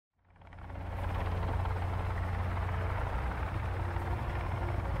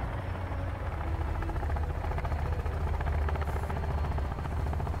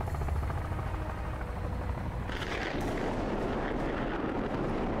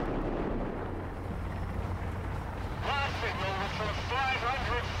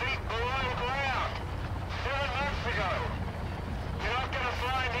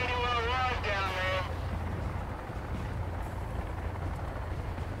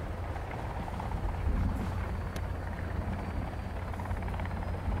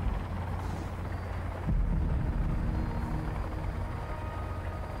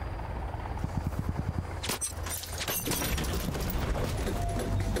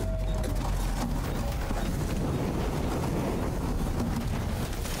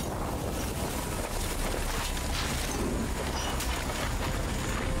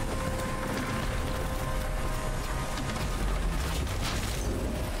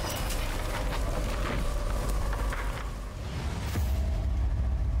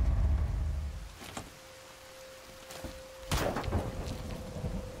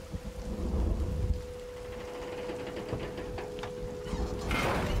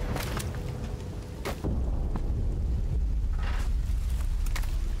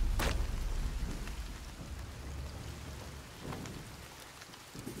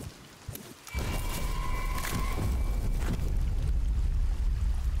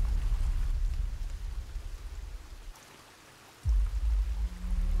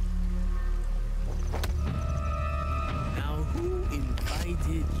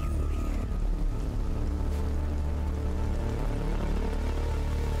you here?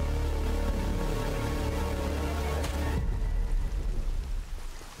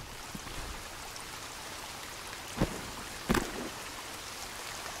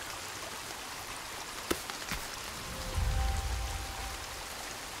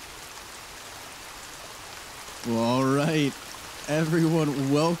 Well, all right,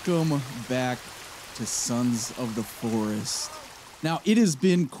 everyone, welcome back to Sons of the Forest. Now, it has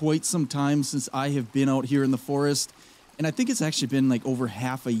been quite some time since I have been out here in the forest, and I think it's actually been like over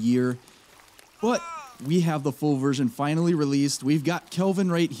half a year, but we have the full version finally released. We've got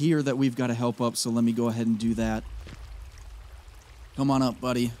Kelvin right here that we've got to help up, so let me go ahead and do that. Come on up,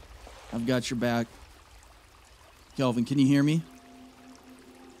 buddy. I've got your back. Kelvin, can you hear me?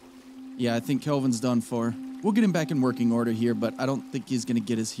 Yeah, I think Kelvin's done for. We'll get him back in working order here, but I don't think he's going to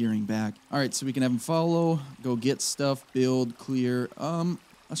get his hearing back. All right, so we can have him follow, go get stuff, build, clear.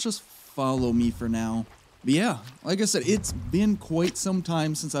 Let's just follow me for now. But yeah, like I said, it's been quite some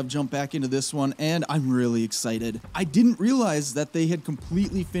time since I've jumped back into this one, and I'm really excited. I didn't realize that they had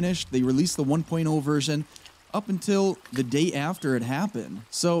completely finished. They released the 1.0 version up until the day after it happened.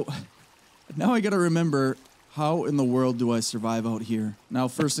 So now I got to remember, how in the world do I survive out here? Now,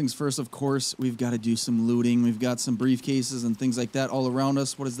 first things first, of course, we've got to do some looting. We've got some briefcases and things like that all around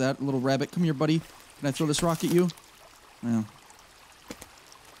us. What is that? Little rabbit. Come here, buddy. Can I throw this rock at you? Well.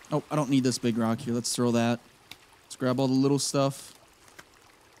 Oh, I don't need this big rock here. Let's throw that. Let's grab all the little stuff.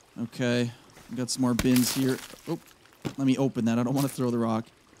 Okay. We've got some more bins here. Oh, let me open that. I don't want to throw the rock.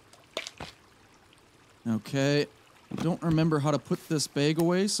 Okay. I don't remember how to put this bag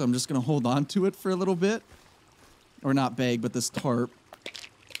away, so I'm just going to hold on to it for a little bit. Or not bag, but this tarp.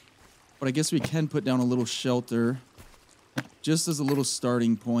 But I guess we can put down a little shelter just as a little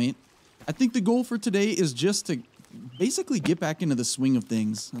starting point. I think the goal for today is just to basically get back into the swing of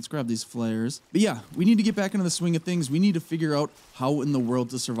things. Let's grab these flares. But yeah, we need to get back into the swing of things. We need to figure out how in the world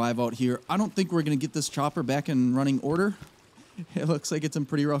to survive out here. I don't think we're going to get this chopper back in running order. It looks like it's in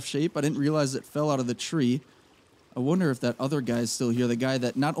pretty rough shape. I didn't realize it fell out of the tree. I wonder if that other guy's still here. The guy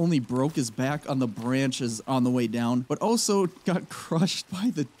that not only broke his back on the branches on the way down, but also got crushed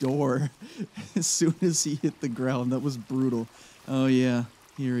by the door as soon as he hit the ground. That was brutal. Oh yeah,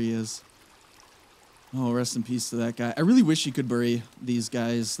 here he is. Oh, rest in peace to that guy. I really wish you could bury these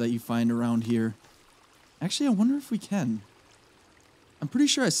guys that you find around here. Actually, I wonder if we can. I'm pretty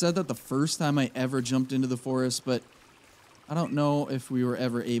sure I said that the first time I ever jumped into the forest, but I don't know if we were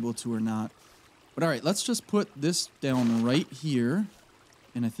ever able to or not. But all right, let's just put this down right here.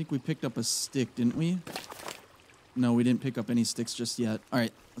 And I think we picked up a stick, didn't we? No, we didn't pick up any sticks just yet. All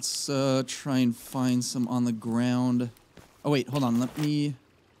right, let's try and find some on the ground. Oh, wait, hold on. Let me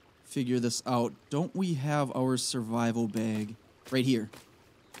figure this out. Don't we have our survival bag right here?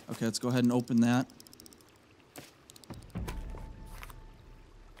 Okay, let's go ahead and open that.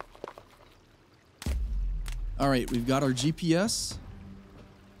 All right, we've got our GPS.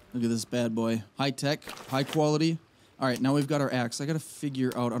 Look at this bad boy. High tech, high quality. All right, now we've got our axe. I got to figure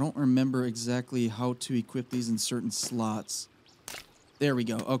out, I don't remember exactly how to equip these in certain slots. There we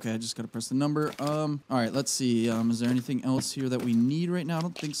go. Okay, I just got to press the number. All right, let's see. Is there anything else here that we need right now? I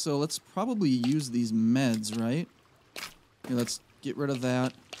don't think so. Let's probably use these meds, right? Okay, let's get rid of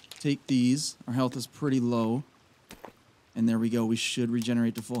that. Take these. Our health is pretty low. And there we go. We should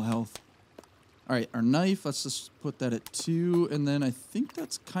regenerate to full health. All right, our knife, let's just put that at 2, and then I think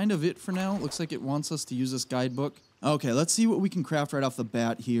that's kind of it for now. Looks like it wants us to use this guidebook. Okay, let's see what we can craft right off the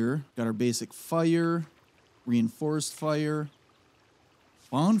bat here. Got our basic fire, reinforced fire,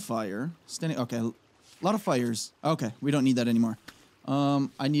 bonfire, standing, okay, a lot of fires. Okay, we don't need that anymore.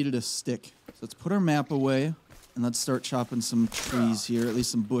 I needed a stick. So let's put our map away, and let's start chopping some trees here, at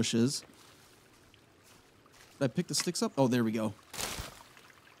least some bushes. Did I pick the sticks up? Oh, there we go.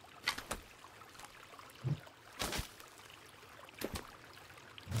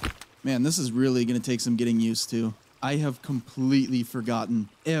 Man, this is really going to take some getting used to. I have completely forgotten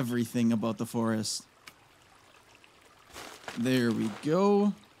everything about the forest. There we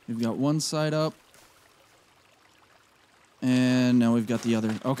go. We've got one side up. And now we've got the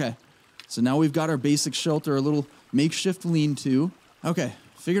other. Okay. So now we've got our basic shelter, a little makeshift lean-to. Okay.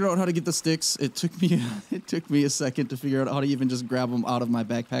 Figured out how to get the sticks. It took me a second to figure out how to even just grab them out of my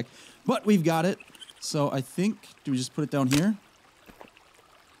backpack. But we've got it. So I think, do we just put it down here?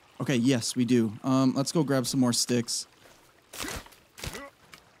 Okay, yes, we do. Let's go grab some more sticks.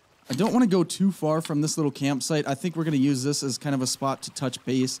 I don't want to go too far from this little campsite. I think we're going to use this as kind of a spot to touch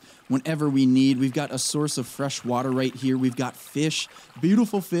base whenever we need. We've got a source of fresh water right here. We've got fish,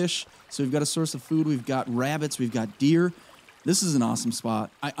 beautiful fish. So we've got a source of food. We've got rabbits. We've got deer. This is an awesome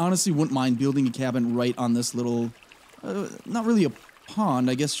spot. I honestly wouldn't mind building a cabin right on this little, not really a pond,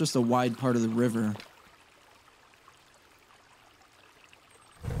 I guess just a wide part of the river.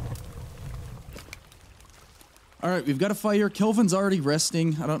 All right, we've got a fire. Kelvin's already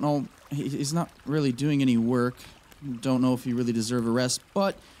resting. I don't know. He's not really doing any work. Don't know if he really deserves a rest,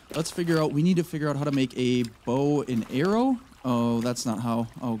 but let's figure out. We need to figure out how to make a bow and arrow. Oh, that's not how.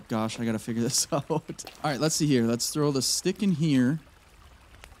 Oh, gosh, I got to figure this out. All right, let's see here. Let's throw the stick in here.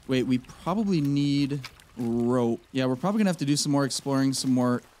 Wait, we probably need rope. Yeah, we're probably going to have to do some more exploring, some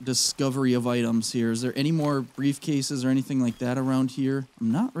more discovery of items here. Is there any more briefcases or anything like that around here?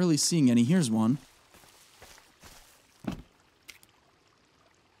 I'm not really seeing any. Here's one.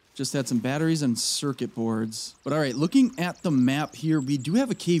 Just had some batteries and circuit boards. But all right, looking at the map here, we do have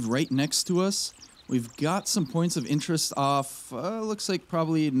a cave right next to us. We've got some points of interest off, looks like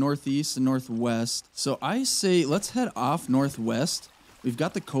probably northeast and northwest. So I say let's head off northwest. We've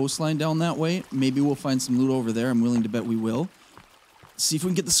got the coastline down that way. Maybe we'll find some loot over there. I'm willing to bet we will. See if we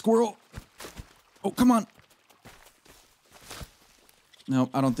can get the squirrel. Oh, come on. No,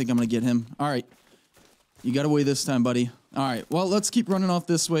 I don't think I'm going to get him. All right. You got away this time, buddy. All right, well, let's keep running off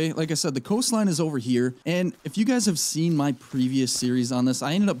this way. Like I said, the coastline is over here. And if you guys have seen my previous series on this,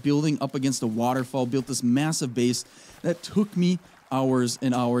 I ended up building up against a waterfall, built this massive base that took me hours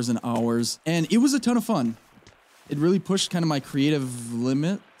and hours and hours. And it was a ton of fun. It really pushed kind of my creative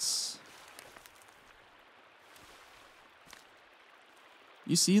limits.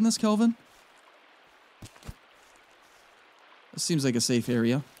 You seeing this, Kelvin? This seems like a safe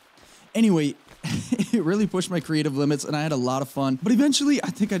area. Anyway, it really pushed my creative limits and I had a lot of fun. But eventually, I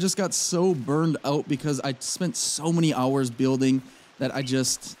think I just got so burned out because I spent so many hours building that I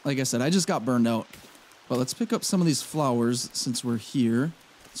just, like I said, I just got burned out. But let's pick up some of these flowers since we're here.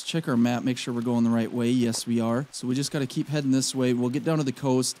 Let's check our map, make sure we're going the right way. Yes, we are. So we just got to keep heading this way. We'll get down to the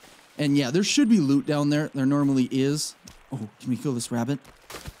coast. And yeah, there should be loot down there. There normally is. Oh, can we kill this rabbit?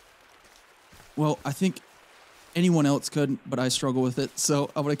 Well, I think anyone else could, but I struggle with it, so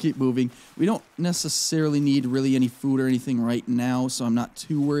I'm going to keep moving. We don't necessarily need really any food or anything right now, so I'm not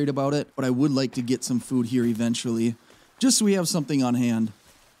too worried about it, but I would like to get some food here eventually, just so we have something on hand.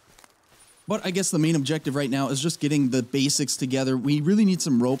 But I guess the main objective right now is just getting the basics together. We really need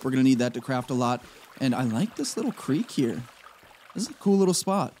some rope. We're going to need that to craft a lot, and I like this little creek here. This is a cool little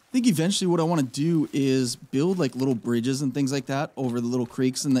spot. I think eventually what I want to do is build like little bridges and things like that over the little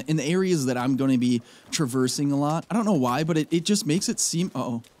creeks in the areas that I'm going to be traversing a lot. I don't know why, but it just makes it seem...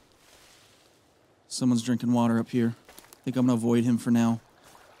 Uh-oh. Someone's drinking water up here. I think I'm going to avoid him for now.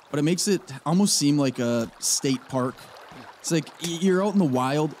 But it makes it almost seem like a state park. It's like you're out in the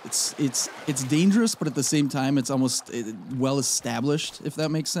wild. It's dangerous, but at the same time, it's almost well established, if that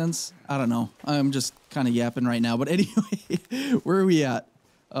makes sense. I don't know. I'm just kind of yapping right now. But anyway, where are we at?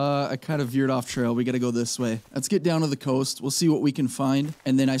 I kind of veered off trail. We got to go this way. Let's get down to the coast. We'll see what we can find.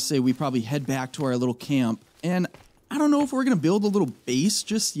 And then I say we probably head back to our little camp. And I don't know if we're going to build a little base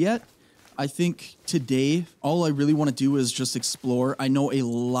just yet. I think today, all I really want to do is just explore. I know a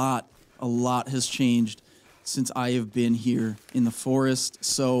lot has changed since I have been here in the forest.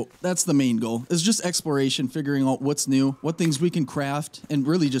 So that's the main goal, is just exploration, figuring out what's new, what things we can craft, and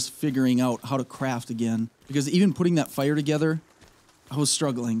really just figuring out how to craft again. Because even putting that fire together, I was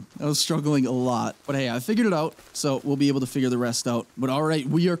struggling. I was struggling a lot. But hey, I figured it out, so we'll be able to figure the rest out. But all right,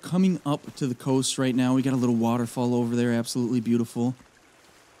 we are coming up to the coast right now. We got a little waterfall over there, absolutely beautiful.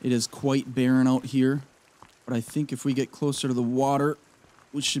 It is quite barren out here, but I think if we get closer to the water,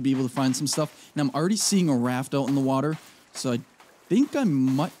 we should be able to find some stuff. And I'm already seeing a raft out in the water, so I think I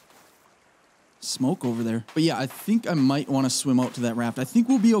might... Smoke over there. But yeah, I think I might want to swim out to that raft. I think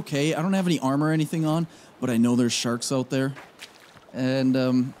we'll be okay. I don't have any armor or anything on, but I know there's sharks out there. And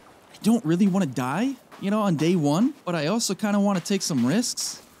I don't really want to die, you know, on day one, but I also kind of want to take some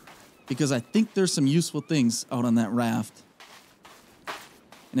risks because I think there's some useful things out on that raft.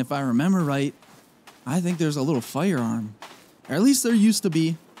 And if I remember right, I think there's a little firearm. Or at least there used to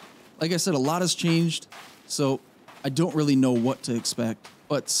be. Like I said, a lot has changed, so I don't really know what to expect.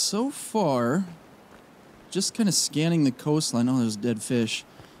 But so far, just kind of scanning the coastline. Oh, there's dead fish.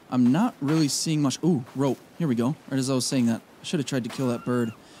 I'm not really seeing much. Ooh, rope. Here we go. Right as I was saying that. I should have tried to kill that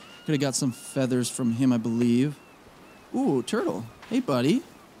bird. Could have got some feathers from him, I believe. Ooh, turtle. Hey, buddy.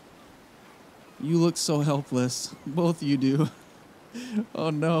 You look so helpless. Both you do. Oh,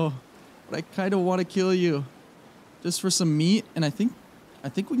 no. But I kind of want to kill you. Just for some meat, and I think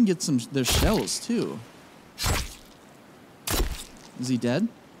we can get some their shells too. Is he dead?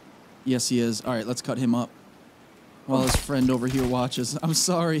 Yes, he is. All right, let's cut him up while his friend over here watches. I'm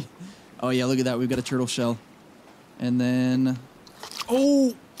sorry. Oh yeah, look at that. We've got a turtle shell, And then...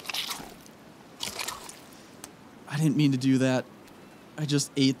 Oh! I didn't mean to do that. I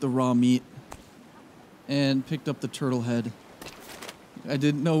just ate the raw meat. And picked up the turtle head. I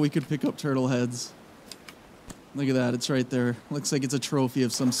didn't know we could pick up turtle heads. Look at that, it's right there. Looks like it's a trophy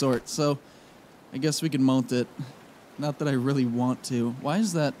of some sort. So, I guess we can mount it. Not that I really want to. Why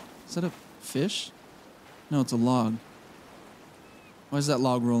is that? Is that a fish? No, it's a log. Why is that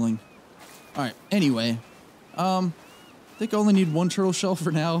log rolling? Alright, anyway. I think I only need one turtle shell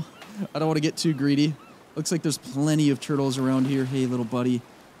for now. I don't want to get too greedy. Looks like there's plenty of turtles around here. Hey, little buddy.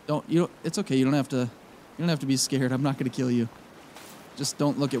 It's okay, you don't have to be scared. I'm not going to kill you. Just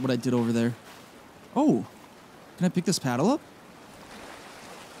don't look at what I did over there. Oh! Can I pick this paddle up?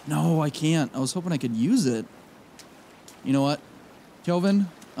 No, I can't. I was hoping I could use it. You know what? Kelvin,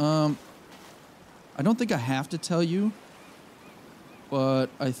 I don't think I have to tell you, but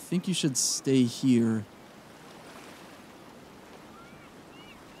I think you should stay here.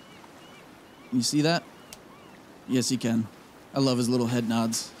 You see that? Yes, you can. I love his little head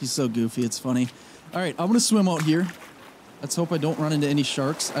nods. He's so goofy, it's funny. All right, I'm gonna swim out here. Let's hope I don't run into any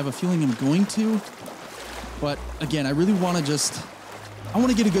sharks. I have a feeling I'm going to. But again, I really want to I want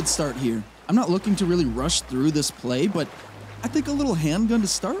to get a good start here. I'm not looking to really rush through this play, but I think a little handgun to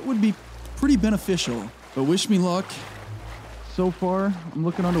start would be pretty beneficial. But wish me luck. So far, I'm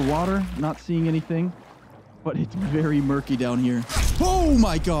looking underwater, not seeing anything, but it's very murky down here. Oh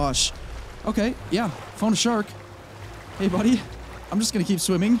my gosh. Okay, yeah, found a shark. Hey buddy, I'm just gonna keep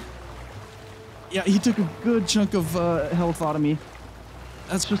swimming. Yeah, he took a good chunk of health out of me.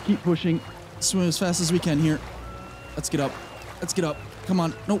 Let's just keep pushing. Swim as fast as we can here. Let's get up. Let's get up. Come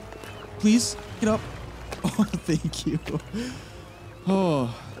on. Nope. Please, get up. Oh, thank you.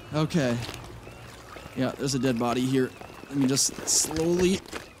 Oh, okay. Yeah, there's a dead body here. Let me just slowly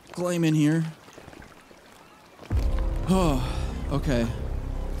climb in here. Oh, okay.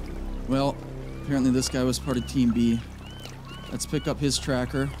 Well, apparently this guy was part of Team B. Let's pick up his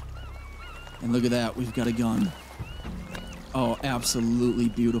tracker. And look at that, we've got a gun. Oh, absolutely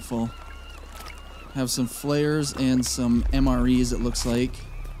beautiful. Have some flares and some MREs, it looks like.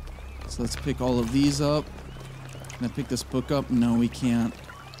 So let's pick all of these up. Can I pick this book up? No, we can't.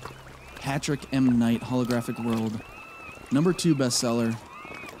 Patrick M. Knight, Holographic World. #2 bestseller.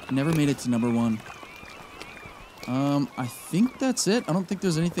 Never made it to #1. I think that's it. I don't think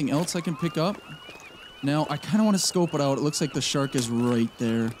there's anything else I can pick up. Now, I kind of want to scope it out. It looks like the shark is right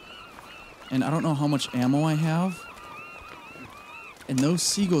there. And I don't know how much ammo I have. And those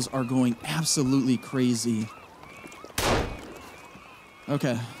seagulls are going absolutely crazy.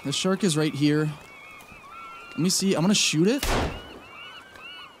 Okay, the shark is right here. Let me see. I'm going to shoot it.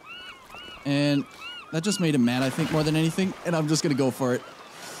 And that just made him mad, I think, more than anything. And I'm just going to go for it.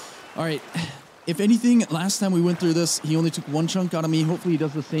 All right. If anything, last time we went through this, he only took one chunk out of me. Hopefully he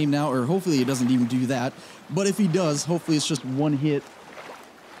does the same now, or hopefully he doesn't even do that. But if he does, hopefully it's just one hit.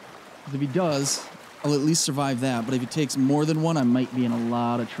 Because if he does, I'll at least survive that. But if he takes more than one, I might be in a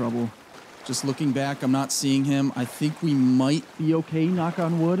lot of trouble. Just looking back, I'm not seeing him. I think we might be okay, knock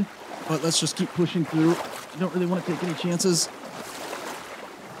on wood. But let's just keep pushing through. I don't really want to take any chances.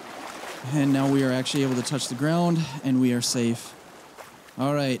 And now we are actually able to touch the ground, and we are safe.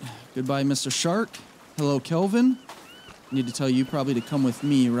 All right. Goodbye, Mr. Shark. Hello, Kelvin. I need to tell you probably to come with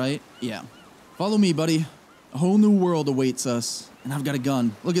me, right? Yeah. Follow me, buddy. A whole new world awaits us. And I've got a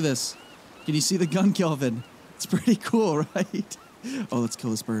gun. Look at this. Can you see the gun, Kelvin? It's pretty cool, right? Oh, let's kill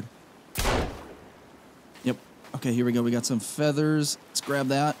this bird. Yep. Okay, here we go. We got some feathers. Let's grab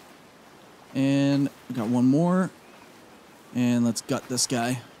that. And we got one more. And let's gut this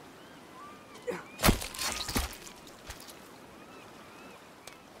guy.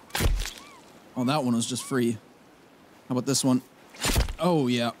 Oh, that one was just free. How about this one? Oh,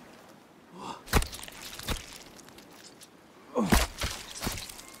 yeah.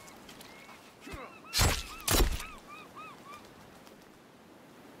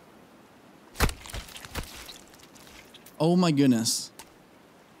 Oh my goodness.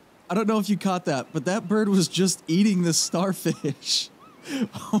 I don't know if you caught that, but that bird was just eating the starfish.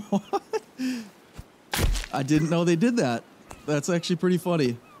 What? I didn't know they did that. That's actually pretty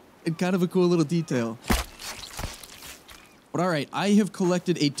funny. And kind of a cool little detail. But all right, I have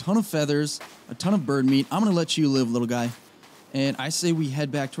collected a ton of feathers, a ton of bird meat. I'm going to let you live, little guy. And I say we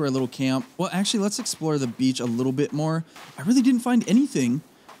head back to our little camp. Well, actually, let's explore the beach a little bit more. I really didn't find anything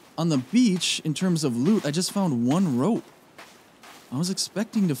on the beach in terms of loot. I just found one rope. I was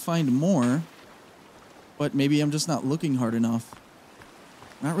expecting to find more, but maybe I'm just not looking hard enough.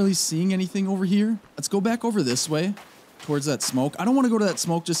 Not really seeing anything over here. Let's go back over this way. towards that smoke. I don't want to go to that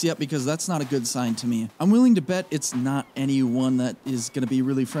smoke just yet because that's not a good sign to me. I'm willing to bet it's not anyone that is going to be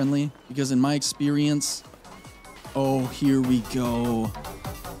really friendly because in my experience... Oh, here we go.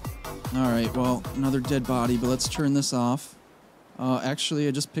 All right, well, another dead body, but let's turn this off. Actually,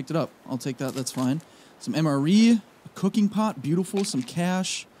 I just picked it up. I'll take that, that's fine. Some MRE, a cooking pot, beautiful, some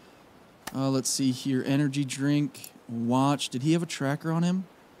cash. Let's see here, energy drink, watch. Did he have a tracker on him?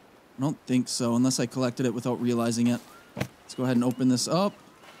 I don't think so, unless I collected it without realizing it. Let's go ahead and open this up.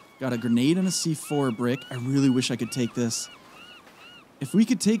 Got a grenade and a C4 brick. I really wish I could take this. If we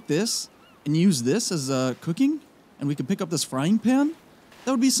could take this and use this as cooking, and we could pick up this frying pan,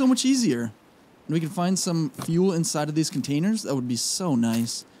 that would be so much easier. And we could find some fuel inside of these containers. That would be so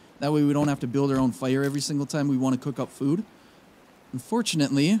nice. That way we don't have to build our own fire every single time we want to cook up food.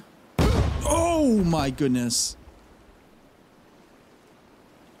 Unfortunately... Oh my goodness.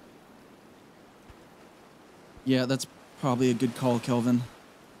 Yeah, that's probably a good call, Kelvin.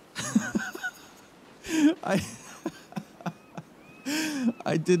 I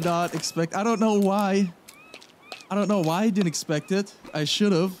did not expect... I don't know why. I don't know why I didn't expect it. I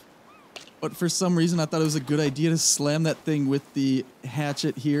should have. But for some reason, I thought it was a good idea to slam that thing with the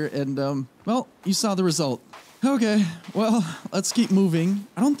hatchet here. And, well, you saw the result. Okay, well, let's keep moving.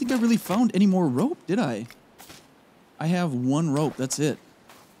 I don't think I really found any more rope, did I? I have one rope. That's it.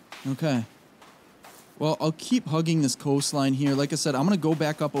 Okay. Well, I'll keep hugging this coastline here. Like I said, I'm going to go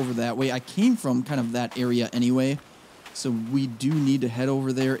back up over that way. I came from kind of that area anyway. So we do need to head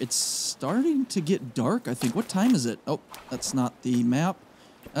over there. It's starting to get dark, I think. What time is it? Oh, that's not the map.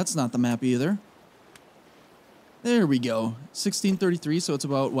 That's not the map either. There we go. 16:33, so it's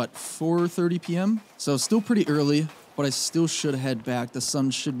about, what, 4:30 p.m.? So still pretty early, but I still should head back. The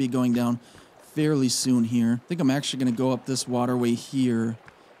sun should be going down fairly soon here. I think I'm actually going to go up this waterway here.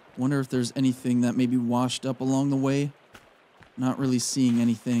 Wonder if there's anything that maybe washed up along the way. Not really seeing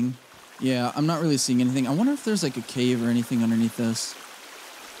anything. Yeah, I'm not really seeing anything. I wonder if there's like a cave or anything underneath this.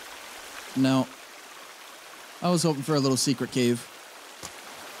 No. I was hoping for a little secret cave.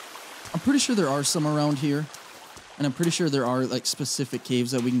 I'm pretty sure there are some around here. And I'm pretty sure there are like specific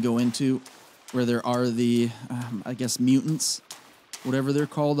caves that we can go into where there are the, I guess, mutants. Whatever they're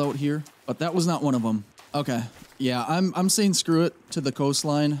called out here. But that was not one of them. Okay. Yeah, I'm saying screw it to the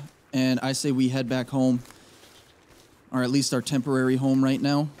coastline. And I say we head back home. Or at least our temporary home right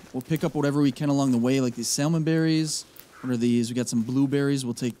now. We'll pick up whatever we can along the way, like these salmon berries. What are these? We got some blueberries.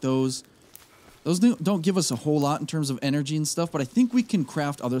 We'll take those. Those don't give us a whole lot in terms of energy and stuff, but I think we can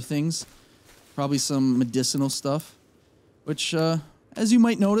craft other things. Probably some medicinal stuff. Which, as you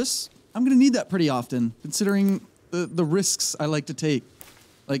might notice, I'm going to need that pretty often, considering the risks I like to take.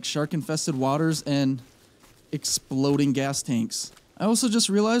 Like shark-infested waters and exploding gas tanks. I also just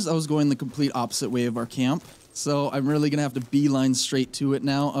realized I was going the complete opposite way of our camp. So I'm really going to have to beeline straight to it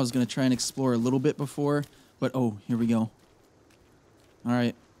now. I was going to try and explore a little bit before. But, oh, here we go. All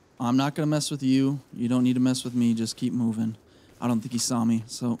right. I'm not going to mess with you. You don't need to mess with me. Just keep moving. I don't think he saw me.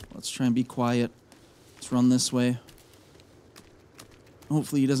 So let's try and be quiet. Let's run this way.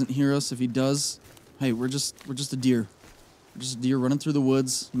 Hopefully he doesn't hear us. If he does, hey, we're just a deer. We're just a deer running through the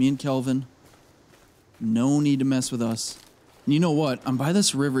woods. Me and Kelvin. No need to mess with us. And you know what? I'm by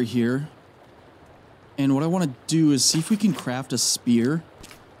this river here. And what I want to do is see if we can craft a spear.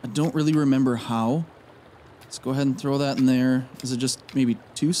 I don't really remember how. Let's go ahead and throw that in there. Is it just maybe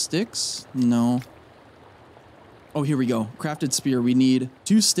 2 sticks? No. Oh, here we go. Crafted spear. We need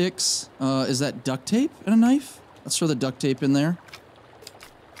 2 sticks. Is that duct tape and a knife? Let's throw the duct tape in there.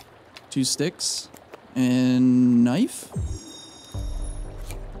 2 sticks. And knife.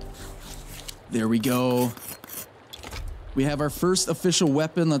 There we go. We have our first official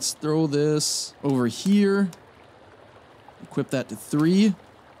weapon. Let's throw this over here. Equip that to 3.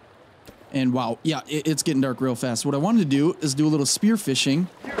 And wow, yeah, it's getting dark real fast. What I wanted to do is do a little spear fishing.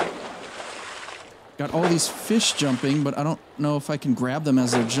 Got all these fish jumping, but I don't know if I can grab them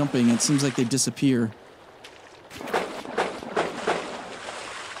as they're jumping. It seems like they disappear.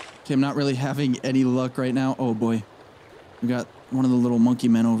 Okay, I'm not really having any luck right now. Oh boy. We got one of the little monkey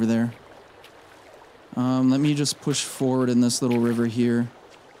men over there. Let me just push forward in this little river here.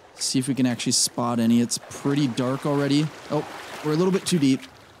 See if we can actually spot any. It's pretty dark already. Oh, we're a little bit too deep.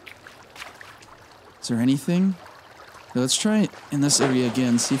 Is there anything? Okay, let's try it in this area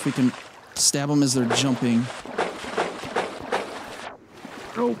again. See if we can stab them as they're jumping.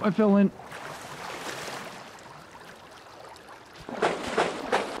 Oh, I fell in.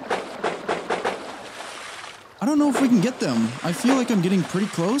 I don't know if we can get them. I feel like I'm getting pretty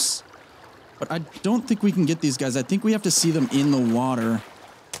close. But I don't think we can get these guys. I think we have to see them in the water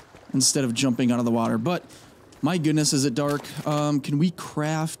instead of jumping out of the water. But My goodness, is it dark? Can we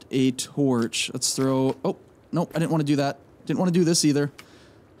craft a torch? Let's throw... Oh, nope, I didn't want to do that. Didn't want to do this either.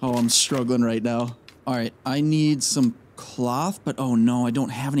 Oh, I'm struggling right now. All right, I need some cloth, but oh no, I don't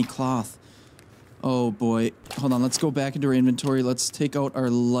have any cloth. Oh boy. Hold on, let's go back into our inventory. Let's take out our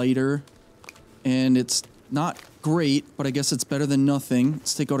lighter. And it's not great, but I guess it's better than nothing.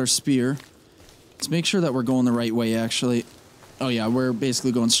 Let's take out our spear. Let's make sure that we're going the right way, actually. Oh yeah, we're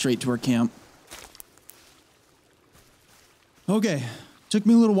basically going straight to our camp. Okay, took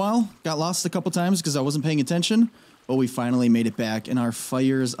me a little while. Got lost a couple times because I wasn't paying attention. But we finally made it back, and our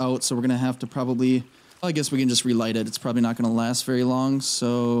fire's out, so we're going to have to probably... Well, I guess we can just relight it. It's probably not going to last very long,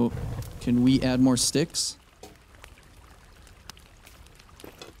 so... Can we add more sticks?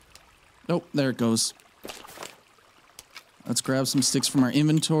 Nope, there it goes. Let's grab some sticks from our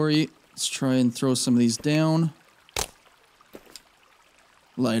inventory. Let's try and throw some of these down.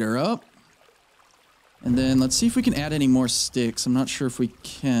 Light her up. And then let's see if we can add any more sticks. I'm not sure if we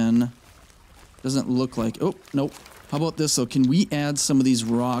can. Doesn't look like... Oh, nope. How about this, though? Can we add some of these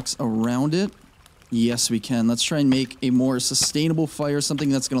rocks around it? Yes, we can. Let's try and make a more sustainable fire, something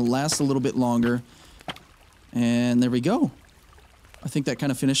that's going to last a little bit longer. And there we go. I think that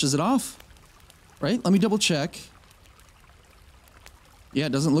kind of finishes it off. Right? Let me double check. Yeah,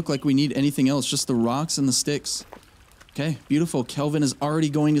 it doesn't look like we need anything else, just the rocks and the sticks. Okay, beautiful. Kelvin is already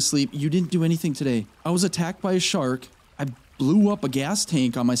going to sleep. You didn't do anything today. I was attacked by a shark. I blew up a gas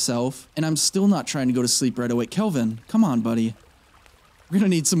tank on myself, and I'm still not trying to go to sleep right away. Kelvin, come on, buddy. We're gonna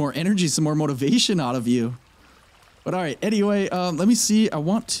need some more energy, some more motivation out of you. But all right, anyway, let me see. I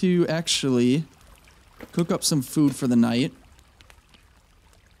want to actually cook up some food for the night.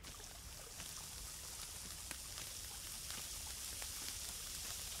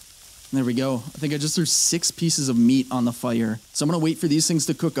 There we go. I think I just threw 6 pieces of meat on the fire. So I'm gonna wait for these things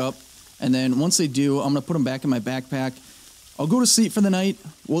to cook up, and then once they do, I'm gonna put them back in my backpack. I'll go to sleep for the night.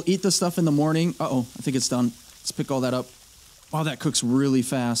 We'll eat the stuff in the morning. Uh-oh, I think it's done. Let's pick all that up. Wow, that cooks really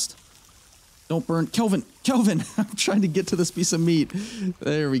fast. Don't burn. Kelvin! Kelvin! I'm trying to get to this piece of meat.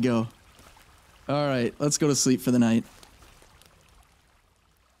 There we go. All right, let's go to sleep for the night.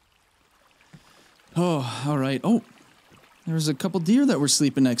 Oh, all right. Oh, there's a couple deer that were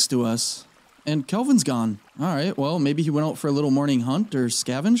sleeping next to us. And Kelvin's gone. All right, well, maybe he went out for a little morning hunt or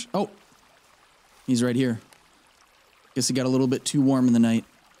scavenge. Oh, he's right here. Guess he got a little bit too warm in the night.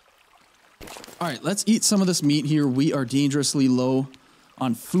 All right, let's eat some of this meat here. We are dangerously low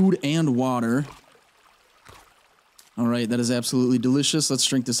on food and water. All right, that is absolutely delicious. Let's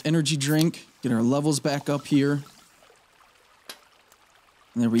drink this energy drink. Get our levels back up here.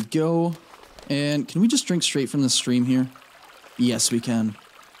 There we go. And can we just drink straight from the stream here? Yes, we can.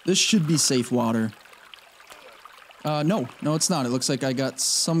 This should be safe water. No, it's not. It looks like I got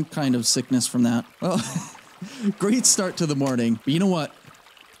some kind of sickness from that. Well, great start to the morning. But you know what?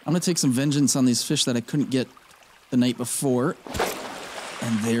 I'm going to take some vengeance on these fish that I couldn't get the night before.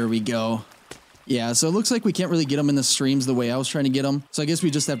 And there we go. Yeah, so it looks like we can't really get them in the streams the way I was trying to get them. So I guess we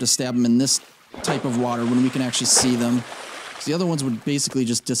just have to stab them in this type of water when we can actually see them. So the other ones would basically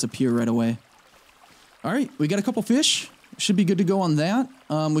just disappear right away. All right, we got a couple fish. Should be good to go on that.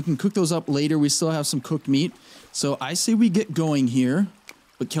 We can cook those up later. We still have some cooked meat. So I say we get going here.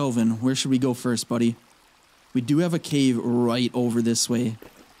 But Kelvin, where should we go first, buddy? We do have a cave right over this way.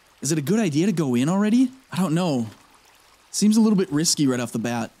 Is it a good idea to go in already? I don't know. Seems a little bit risky right off the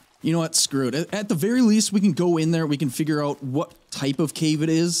bat. You know what? Screw it. At the very least, we can go in there. We can figure out what type of cave it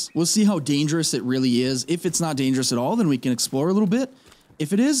is. We'll see how dangerous it really is. If it's not dangerous at all, then we can explore a little bit.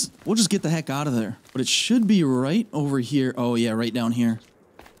 If it is, we'll just get the heck out of there. But it should be right over here. Oh, yeah, right down here.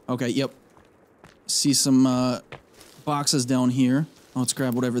 Okay, yep. See some boxes down here. Let's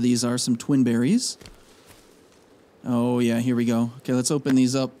grab whatever these are. Some twin berries. Oh, yeah, here we go. Okay, let's open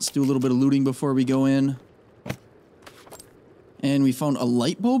these up. Let's do a little bit of looting before we go in. And we found a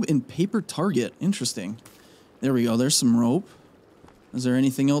light bulb in paper target. Interesting. There we go. There's some rope. Is there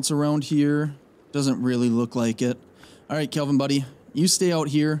anything else around here? Doesn't really look like it. All right, Kelvin, buddy. You stay out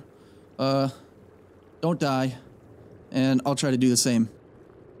here. Don't die. And I'll try to do the same.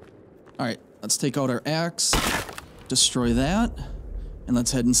 All right, let's take out our axe. Destroy that. And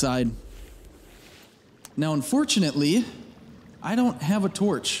let's head inside. Now, unfortunately, I don't have a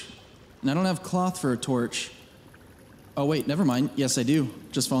torch. And I don't have cloth for a torch. Oh, wait, never mind. Yes, I do.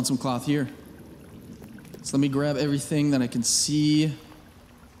 Just found some cloth here. So let me grab everything that I can see.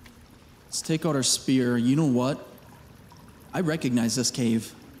 Let's take out our spear. You know what? I recognize this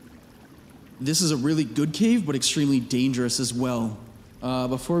cave. This is a really good cave, but extremely dangerous as well.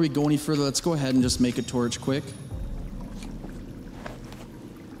 Before we go any further, let's go ahead and just make a torch quick.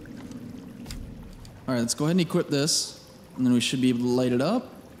 All right, let's go ahead and equip this, and then we should be able to light it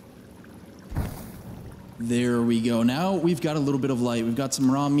up. There we go. Now we've got a little bit of light. We've got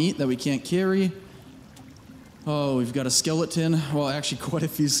some raw meat that we can't carry. Oh, we've got a skeleton. Well, actually quite a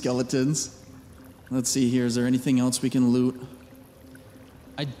few skeletons. Let's see here. Is there anything else we can loot?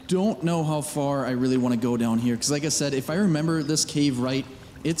 I don't know how far I really want to go down here, because like I said, if I remember this cave right,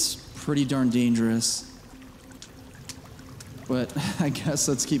 it's pretty darn dangerous. But I guess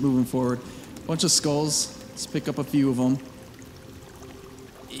let's keep moving forward. Bunch of skulls. Let's pick up a few of them.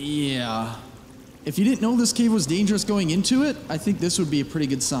 Yeah. If you didn't know this cave was dangerous going into it, I think this would be a pretty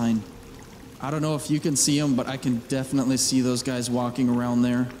good sign. I don't know if you can see them, but I can definitely see those guys walking around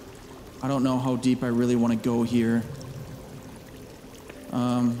there. I don't know how deep I really want to go here.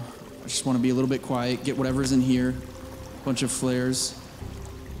 I just want to be a little bit quiet, get whatever's in here. Bunch of flares.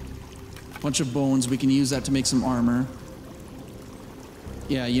 Bunch of bones. We can use that to make some armor.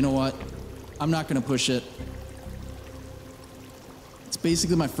 Yeah, you know what? I'm not going to push it. It's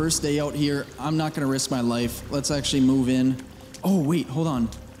basically my first day out here. I'm not going to risk my life. Let's actually move in. Oh, wait, hold on.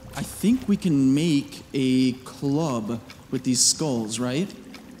 I think we can make a club with these skulls, right?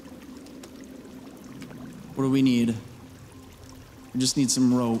 What do we need? We just need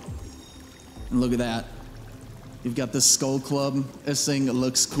some rope. And look at that. You've got this skull club. This thing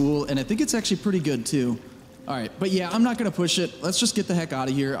looks cool, and I think it's actually pretty good too. All right, but yeah, I'm not gonna push it. Let's just get the heck out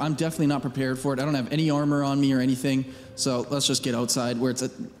of here. I'm definitely not prepared for it. I don't have any armor on me or anything, so let's just get outside where it's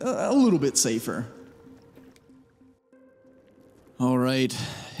a little bit safer. All right,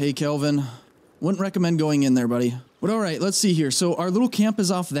 hey Kelvin. Wouldn't recommend going in there, buddy. But all right, let's see here. So our little camp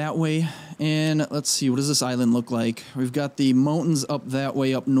is off that way, and let's see, what does this island look like? We've got the mountains up that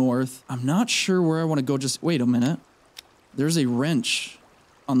way up north. I'm not sure where I want to go. Just wait a minute. There's a wrench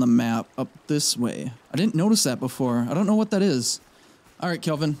on the map up this way. I didn't notice that before. I don't know what that is. All right,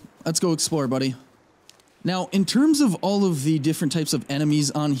 Kelvin, let's go explore, buddy. Now, in terms of all of the different types of enemies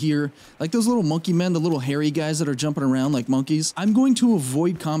on here, like those little monkey men, the little hairy guys that are jumping around like monkeys, I'm going to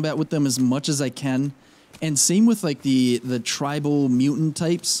avoid combat with them as much as I can. And same with like the tribal mutant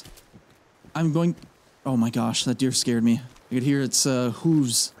types. I'm going... Oh my gosh, that deer scared me. I could hear its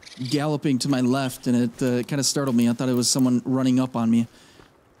hooves galloping to my left, and it kind of startled me. I thought it was someone running up on me.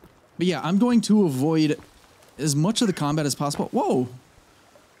 But yeah, I'm going to avoid as much of the combat as possible. Whoa!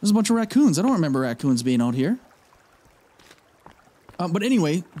 There's a bunch of raccoons. I don't remember raccoons being out here. But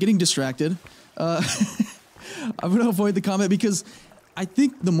anyway, getting distracted. I'm going to avoid the combat because I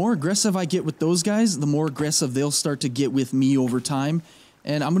think the more aggressive I get with those guys, the more aggressive they'll start to get with me over time.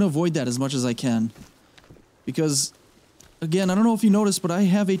 And I'm going to avoid that as much as I can. Because, again, I don't know if you noticed, but I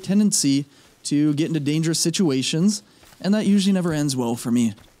have a tendency to get into dangerous situations. And that usually never ends well for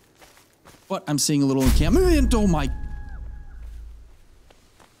me. But I'm seeing a little encampment. Oh my...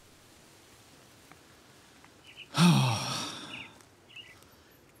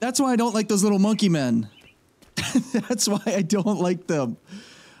 That's why I don't like those little monkey men. That's why I don't like them.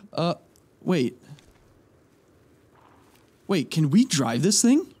 Wait. Wait, can we drive this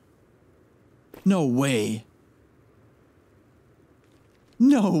thing? No way.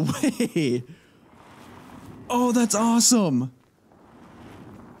 No way. Oh, that's awesome.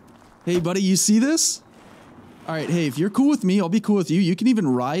 Hey, buddy, you see this? All right, hey, if you're cool with me, I'll be cool with you. You can even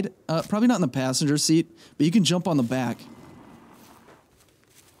ride, probably not in the passenger seat, but you can jump on the back.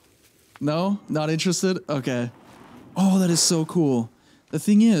 No? Not interested? Okay. Oh, that is so cool. The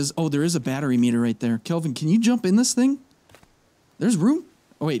thing is, oh, there is a battery meter right there. Kelvin, can you jump in this thing? There's room?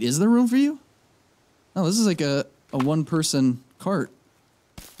 Oh, wait, is there room for you? No, this is like a one-person cart.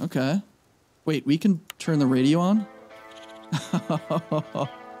 Okay. Wait, we can turn the radio on?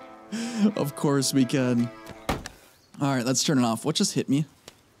 Of course we can. All right, let's turn it off. What just hit me?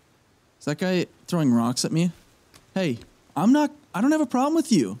 Is that guy throwing rocks at me? Hey, I don't have a problem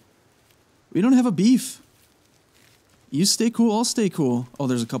with you. We don't have a beef. You stay cool, I'll stay cool. Oh,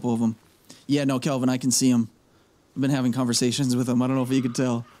 there's a couple of them. Yeah, no, Kelvin, I can see them. I've been having conversations with them. I don't know if you could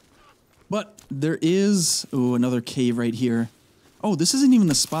tell. But there is... Ooh, another cave right here. Oh, this isn't even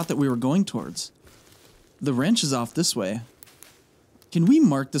the spot that we were going towards. The wrench is off this way. Can we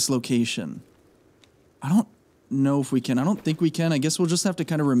mark this location? I don't know if we can. I don't think we can. I guess we'll just have to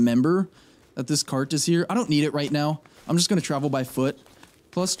kind of remember that this cart is here. I don't need it right now. I'm just going to travel by foot.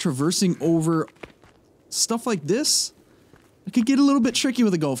 Plus, traversing over stuff like this, it could get a little bit tricky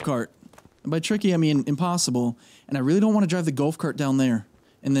with a golf cart. And by tricky, I mean impossible. And I really don't want to drive the golf cart down there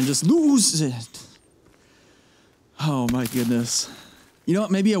and then just lose it. Oh my goodness. You know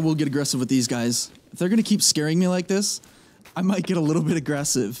what? Maybe I will get aggressive with these guys. If they're going to keep scaring me like this, I might get a little bit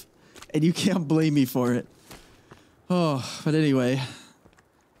aggressive. And you can't blame me for it. Oh, but anyway.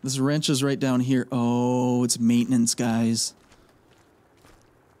 This wrench is right down here. Oh, it's maintenance, guys.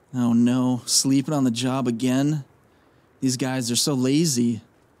 Oh no, sleeping on the job again. These guys are so lazy.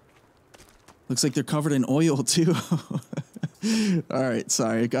 Looks like they're covered in oil too. All right,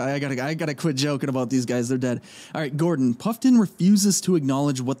 sorry. I gotta quit joking about these guys. They're dead. All right, Gordon. Puffton refuses to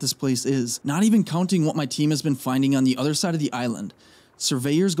acknowledge what this place is, not even counting what my team has been finding on the other side of the island.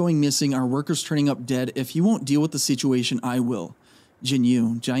 Surveyors going missing, our workers turning up dead. If he won't deal with the situation, I will.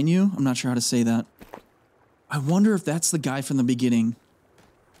 Jinyu? I'm not sure how to say that. I wonder if that's the guy from the beginning.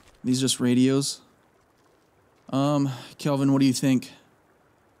 These just radios. Kelvin, what do you think?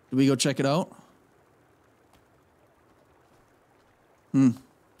 Do we go check it out?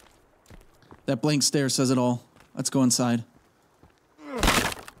 That blank stare says it all. Let's go inside.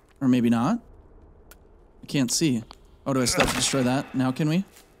 Or maybe not. I can't see. Oh, do I still have to destroy that? Now can we?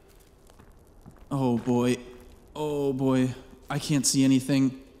 Oh boy. Oh boy. I can't see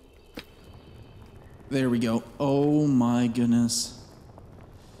anything. There we go. Oh my goodness.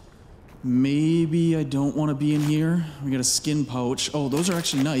 Maybe I don't want to be in here. We got a skin pouch. Oh, those are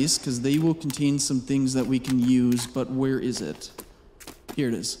actually nice because they will contain some things that we can use, but where is it? Here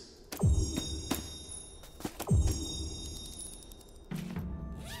it is.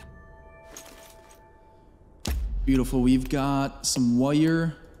 Beautiful. We've got some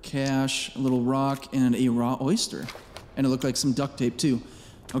wire, cash, a little rock, and a raw oyster. And it looked like some duct tape too.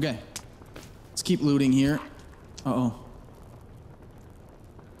 Okay. Let's keep looting here. Uh-oh.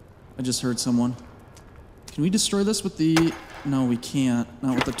 I just heard someone. Can we destroy this with the... No, we can't.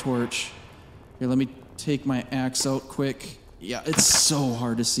 Not with the torch. Here, let me take my axe out quick. Yeah, it's so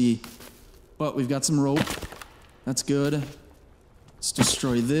hard to see. But we've got some rope. That's good. Let's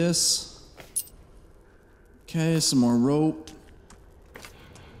destroy this. Okay, some more rope.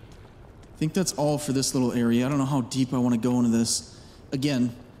 I think that's all for this little area. I don't know how deep I want to go into this.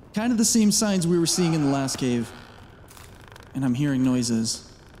 Again, kind of the same signs we were seeing in the last cave. And I'm hearing noises.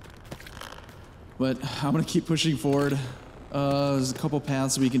 But I'm going to keep pushing forward. There's a couple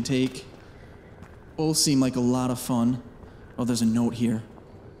paths we can take. Both seem like a lot of fun. Oh, there's a note here.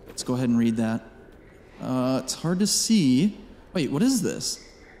 Let's go ahead and read that. It's hard to see. Wait, what is this?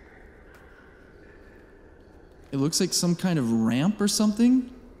 It looks like some kind of ramp or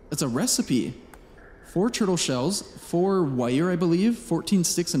something. It's a recipe. 4 turtle shells, 4 wire, I believe, 14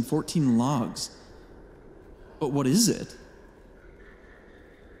 sticks, and 14 logs. But what is it?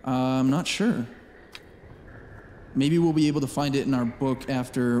 I'm not sure. Maybe we'll be able to find it in our book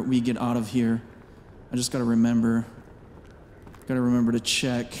after we get out of here. I just gotta remember. Gotta remember to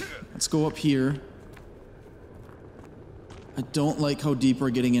check. Let's go up here. I don't like how deep we're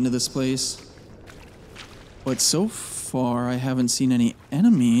getting into this place. But so far, I haven't seen any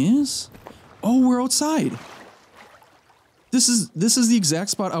enemies. Oh, we're outside. This is the exact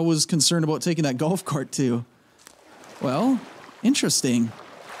spot I was concerned about taking that golf cart to. Well, interesting.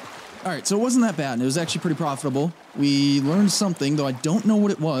 All right, so it wasn't that bad. It was actually pretty profitable. We learned something, though I don't know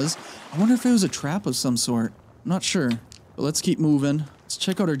what it was. I wonder if it was a trap of some sort. I'm not sure. But let's keep moving. Let's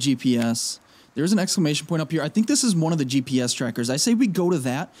check out our GPS. There's an exclamation point up here. I think this is one of the GPS trackers. I say we go to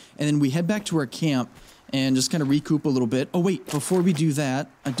that, and then we head back to our camp and just kind of recoup a little bit. Oh, wait, before we do that,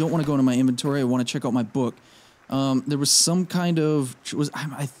 I don't want to go into my inventory. I want to check out my book. There was some kind of...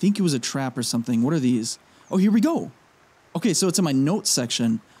 I think it was a trap or something. What are these? Oh, here we go. Okay, so it's in my notes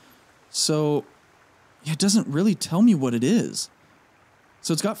section. So, yeah, it doesn't really tell me what it is.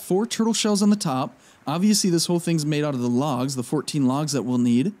 So it's got 4 turtle shells on the top. Obviously, this whole thing's made out of the logs, the 14 logs that we'll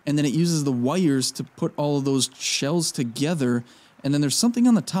need. And then it uses the wires to put all of those shells together. And then there's something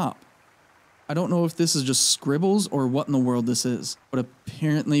on the top. I don't know if this is just scribbles or what in the world this is. But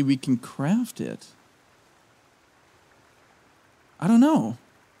apparently we can craft it. I don't know.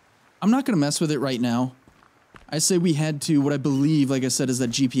 I'm not going to mess with it right now. I say we head to what I believe, like I said, is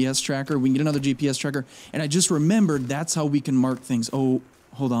that GPS tracker. We can get another GPS tracker. And I just remembered that's how we can mark things. Oh,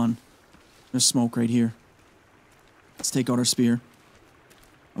 hold on. There's smoke right here. Let's take out our spear.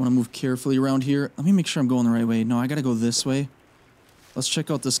 I want to move carefully around here. Let me make sure I'm going the right way. No, I got to go this way. Let's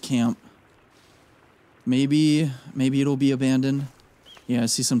check out this camp. Maybe it'll be abandoned. Yeah, I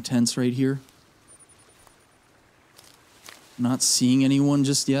see some tents right here. Not seeing anyone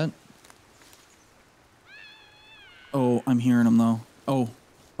just yet. Oh, I'm hearing them though. Oh,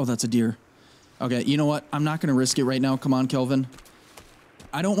 that's a deer. Okay, you know what? I'm not going to risk it right now. Come on, Kelvin.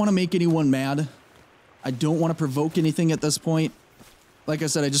 I don't want to make anyone mad. I don't want to provoke anything at this point. Like I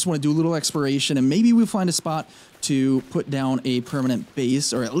said, I just want to do a little exploration, and maybe we'll find a spot to put down a permanent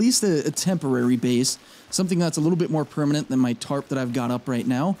base, or at least a temporary base. Something that's a little bit more permanent than my tarp that I've got up right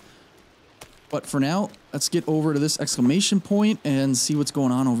now. But for now, let's get over to this exclamation point and see what's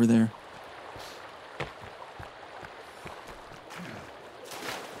going on over there.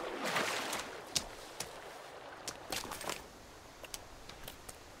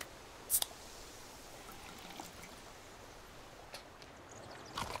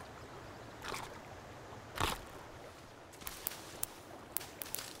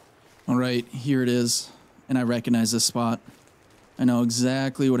 All right, here it is. And I recognize this spot. I know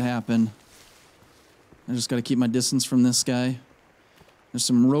exactly what happened. I just got to keep my distance from this guy. There's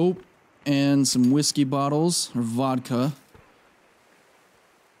some rope and some whiskey bottles or vodka.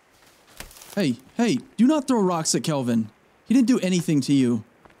 Hey, hey, do not throw rocks at Kelvin. He didn't do anything to you.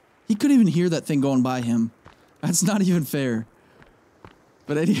 He couldn't even hear that thing going by him. That's not even fair.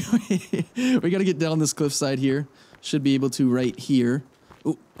 But anyway, we got to get down this cliffside here. Should be able to right here.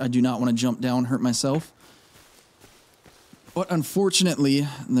 Oh, I do not want to jump down, hurt myself. But unfortunately,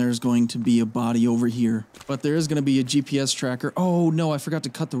 there's going to be a body over here. But there is going to be a GPS tracker. Oh, no, I forgot to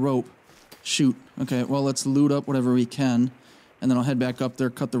cut the rope. Shoot. Okay, well, let's loot up whatever we can. And then I'll head back up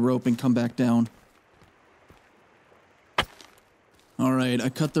there, cut the rope, and come back down. All right, I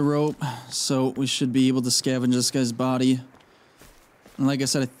cut the rope, so we should be able to scavenge this guy's body. And like I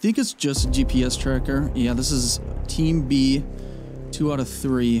said, I think it's just a GPS tracker. Yeah, this is Team B. 2 out of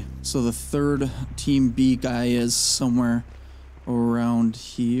 3. So the third Team B guy is somewhere around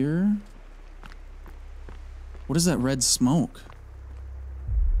here. What is that red smoke?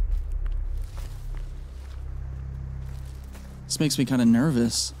 This makes me kind of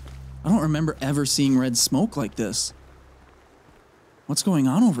nervous. I don't remember ever seeing red smoke like this. What's going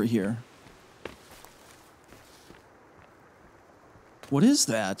on over here? What is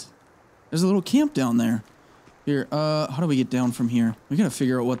that? There's a little camp down there. Here, how do we get down from here? We gotta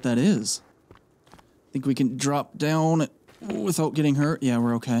figure out what that is. Think we can drop down without getting hurt? Yeah,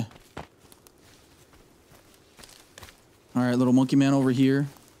 we're okay. Alright, little monkey man over here.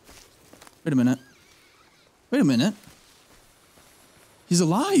 Wait a minute. Wait a minute. He's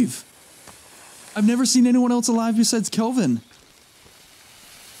alive! I've never seen anyone else alive besides Kelvin.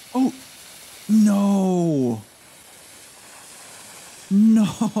 Oh, no.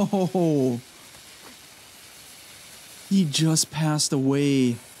 No. He just passed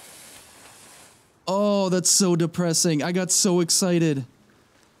away. Oh, that's so depressing. I got so excited.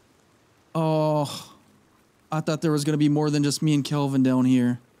 Oh, I thought there was going to be more than just me and Kelvin down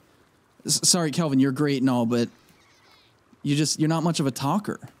here. Sorry, Kelvin, you're great and all, but you're not much of a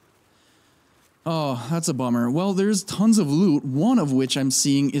talker. Oh, that's a bummer. Well, there's tons of loot, one of which I'm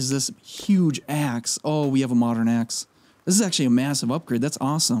seeing is this huge axe. Oh, we have a modern axe. This is actually a massive upgrade. That's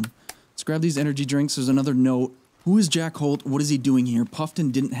awesome. Let's grab these energy drinks. There's another note. Who is Jack Holt? What is he doing here?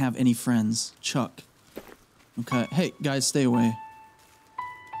 Puffton didn't have any friends. Chuck. Okay. Hey, guys, stay away.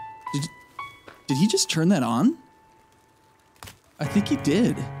 Did he just turn that on? I think he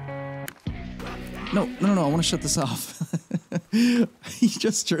did. No. I want to shut this off. He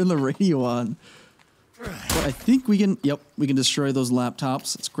just turned the radio on. But I think we can, yep, we can destroy those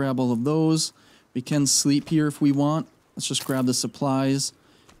laptops. Let's grab all of those. We can sleep here if we want. Let's just grab the supplies.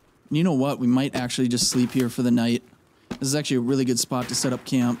 You know what? We might actually just sleep here for the night. This is actually a really good spot to set up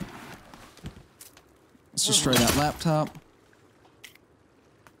camp. Let's destroy that laptop.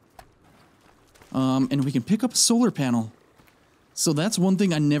 And we can pick up a solar panel. So that's one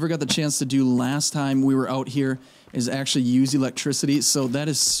thing I never got the chance to do last time we were out here, is actually use electricity. So that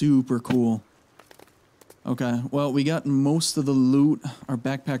is super cool. Okay, well, we got most of the loot. Our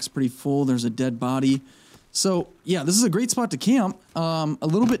backpack's pretty full. There's a dead body. So, yeah, this is a great spot to camp. A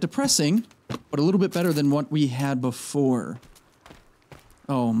little bit depressing, but a little bit better than what we had before.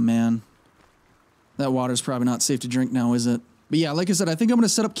 Oh, man. That water's probably not safe to drink now, is it? But yeah, like I said, I think I'm going to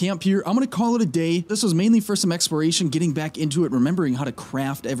set up camp here. I'm going to call it a day. This was mainly for some exploration, getting back into it, remembering how to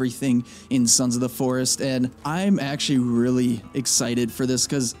craft everything in Sons of the Forest. And I'm actually really excited for this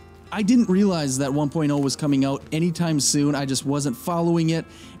because I didn't realize that 1.0 was coming out anytime soon. I just wasn't following it,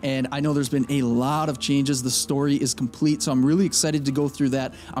 and I know there's been a lot of changes. The story is complete, so I'm really excited to go through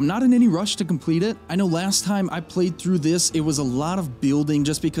that. I'm not in any rush to complete it. I know last time I played through this, it was a lot of building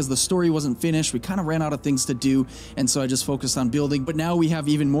just because the story wasn't finished. We kind of ran out of things to do, and so I just focused on building. But now we have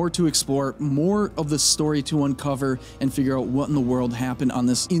even more to explore, more of the story to uncover, and figure out what in the world happened on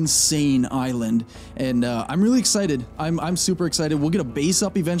this insane island. And I'm really excited. I'm super excited. We'll get a base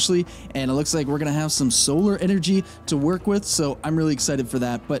up eventually, and it looks like we're gonna have some solar energy to work with, so I'm really excited for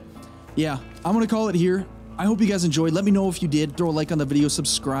that. But yeah, I'm gonna call it here. I hope you guys enjoyed. Let me know if you did. Throw a like on the video,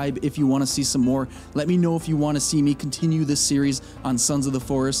 subscribe if you want to see some more. Let me know if you want to see me continue this series on Sons of the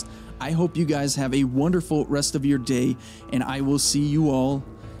Forest. I hope you guys have a wonderful rest of your day, and I will see you all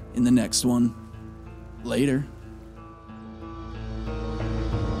in the next one. Later.